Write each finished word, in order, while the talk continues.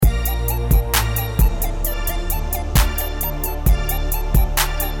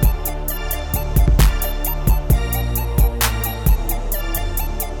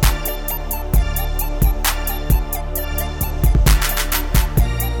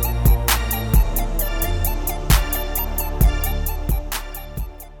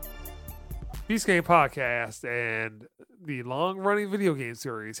Beast Game Podcast and the long-running video game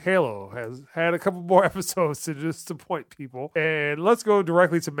series Halo has had a couple more episodes to disappoint people. And let's go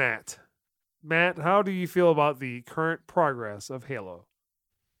directly to Matt. Matt, how do you feel about the current progress of Halo?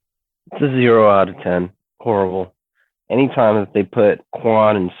 It's a 0 out of 10. Horrible. Anytime that they put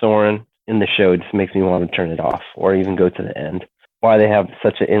Quan and Soren in the show, it just makes me want to turn it off or even go to the end. Why they have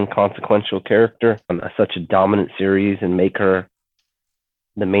such an inconsequential character on such a dominant series and make her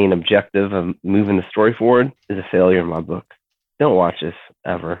the main objective of moving the story forward is a failure in my book. Don't watch this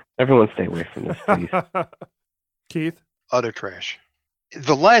ever. Everyone stay away from this, please. Keith? Utter trash.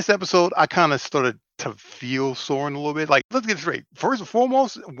 The last episode, I kind of started to feel Soren a little bit. Like, let's get it straight. First and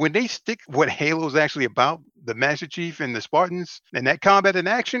foremost, when they stick what Halo's actually about, the Master Chief and the Spartans, and that combat in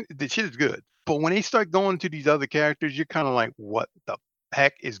action, the shit is good. But when they start going to these other characters, you're kind of like, what the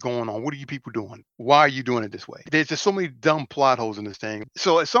heck is going on? What are you people doing? Why are you doing it this way? There's just so many dumb plot holes in this thing.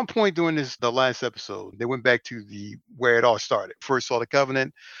 So at some point during the last episode, they went back to where it all started. First saw the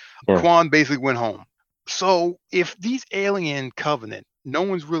Covenant. Yeah. Quan basically went home. So if these alien Covenant, no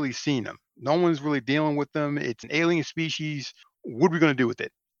one's really seen them. No one's really dealing with them. It's an alien species. What are we going to do with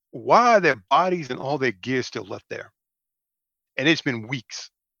it? Why are their bodies and all their gear still left there? And it's been weeks.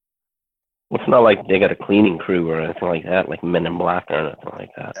 Well, it's not like they got a cleaning crew or anything like that, like Men in Black or anything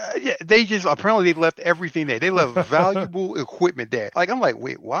like that. Yeah, they just, apparently they left everything there. They left valuable equipment there. Like, I'm like,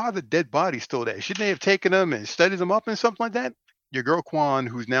 wait, why are the dead bodies still there? Shouldn't they have taken them and studied them up and something like that? Your girl Quan,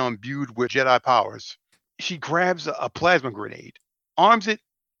 who's now imbued with Jedi powers, she grabs a plasma grenade, arms it,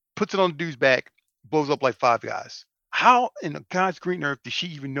 puts it on the dude's back, blows up like 5 guys. How in God's green earth does she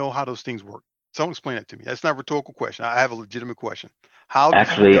even know how those things work? Someone explain that to me. That's not a rhetorical question. I have a legitimate question.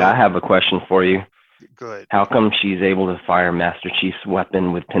 Actually, I have a question for you. Good. How come she's able to fire Master Chief's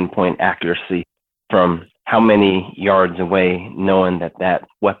weapon with pinpoint accuracy from how many yards away, knowing that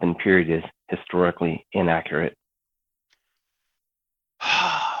weapon period is historically inaccurate?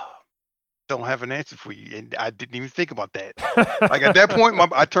 Don't have an answer for you, and I didn't even think about that. Like at that point,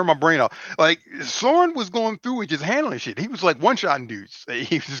 I turned my brain off. Like Soren was going through and just handling shit. He was like one-shotting dudes.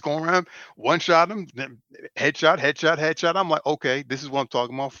 He was just going around, one-shot them, headshot. I'm like, okay, this is what I'm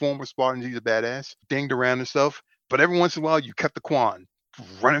talking about. Former Spartans, he's a badass, dinged around himself. But every once in a while, you cut the Quan,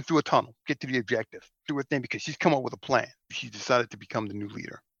 running through a tunnel, get to the objective, do her thing because she's come up with a plan. She decided to become the new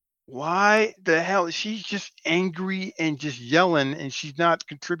leader. Why the hell? She's just angry and just yelling, and she's not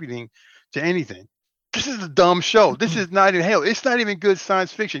contributing to anything. This is a dumb show. This is not in Halo. It's not even good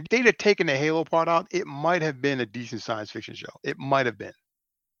science fiction. If they'd have taken the Halo part out, it might have been a decent science fiction show. It might have been.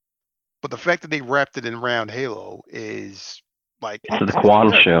 But the fact that they wrapped it in around Halo is like... It's the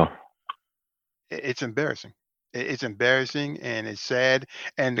Quan show. It's embarrassing. It's embarrassing and it's sad.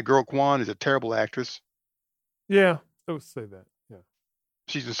 And the girl Quan is a terrible actress. Yeah, I would say that. Yeah.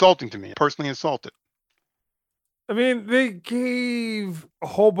 She's insulting to me. Personally insulted. I mean, they gave a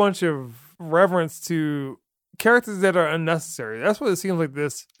whole bunch of reverence to characters that are unnecessary. That's what it seems like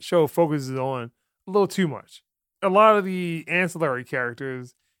this show focuses on a little too much. A lot of the ancillary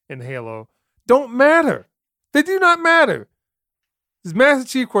characters in Halo don't matter. They do not matter. It's Master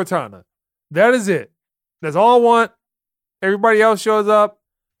Chief Cortana. That is it. That's all I want. Everybody else shows up,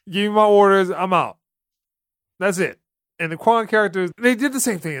 give me my orders, I'm out. That's it. And the Quan characters, they did the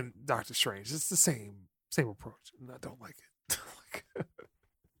same thing in Doctor Strange. It's the same approach. I don't like it.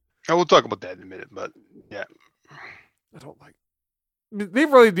 I will talk about that in a minute, but yeah. I don't like it. They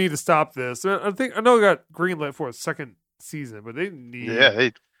really need to stop this. I know they got greenlit for a second season, but they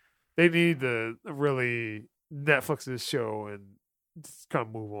need they need to really Netflix this show and just kind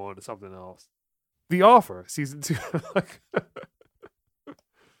of move on to something else. The Offer, season 2.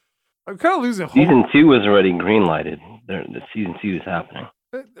 I'm kind of losing hope. Season 2 was already greenlighted. The season 2 is happening.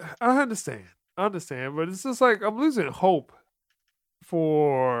 I understand, but it's just like I'm losing hope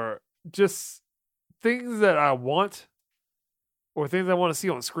for just things that I want or things I want to see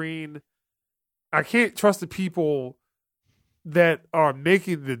on screen. I can't trust the people that are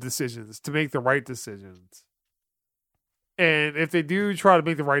making the decisions to make the right decisions. And if they do try to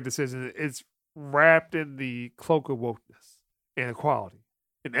make the right decision, it's wrapped in the cloak of wokeness and equality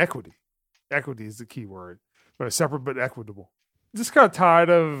and equity. Equity is the key word, but separate but equitable. Just kind of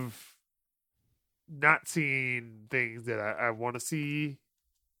tired of not seeing things that I want to see.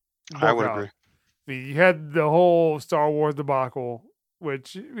 I would agree. I mean, you had the whole Star Wars debacle,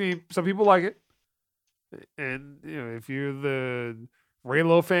 which, I mean, some people like it. And, you know, if you're the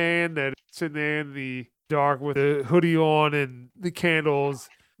Reylo fan that's sitting there in the dark with the hoodie on and the candles,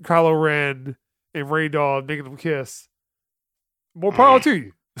 Kylo Ren and Rey Dog making them kiss, more power to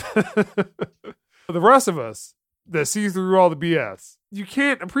you. For the rest of us that see through all the BS, you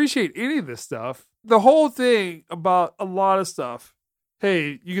can't appreciate any of this stuff. The whole thing about a lot of stuff,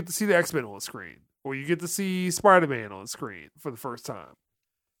 hey, you get to see the X-Men on the screen, or you get to see Spider-Man on the screen for the first time.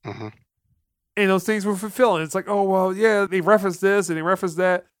 Mm-hmm. And those things were fulfilling. It's like, oh, well, yeah, they referenced this and they referenced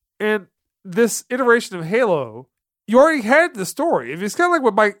that. And this iteration of Halo, you already had the story. It's kind of like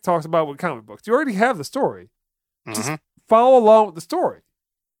what Mike talks about with comic books. You already have the story. Just follow along with the story.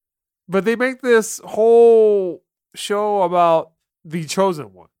 But they make this whole show about the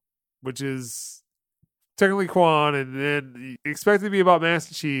Chosen One, which is technically Quan, and then expected to be about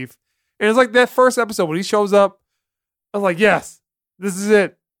Master Chief. And it's like that first episode when he shows up, I was like, yes, this is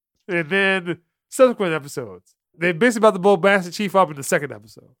it. And then subsequent episodes, they're basically about to blow Master Chief up in the second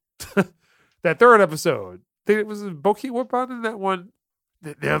episode. That third episode, I think it was Bokeem Woodbine in that one.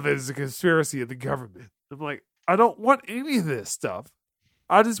 Now there's a conspiracy of the government. I'm like, I don't want any of this stuff.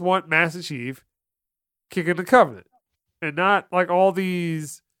 I just want Master Chief kicking the Covenant. And not like all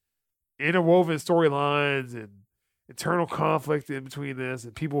these interwoven storylines and internal conflict in between this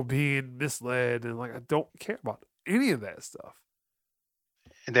and people being misled. And like, I don't care about any of that stuff.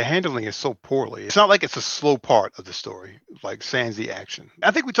 And the handling is so poorly. It's not like it's a slow part of the story, like sans the action. I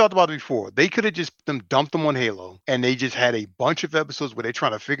think we talked about it before. They could have just dumped them on Halo, and they just had a bunch of episodes where they're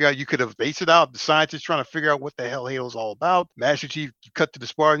trying to figure out. You could have based it out. The scientists trying to figure out what the hell Halo's all about. Master Chief, you cut to the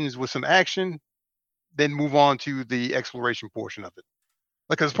Spartans with some action, then move on to the exploration portion of it.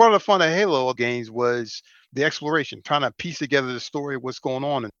 Because part of the fun of Halo games was the exploration, trying to piece together the story of what's going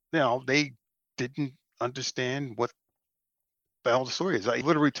on. And they didn't understand what the hell the story is. Like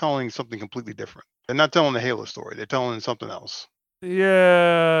literally telling something completely different. They're not telling the Halo story. They're telling something else.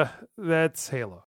 Yeah, that's Halo.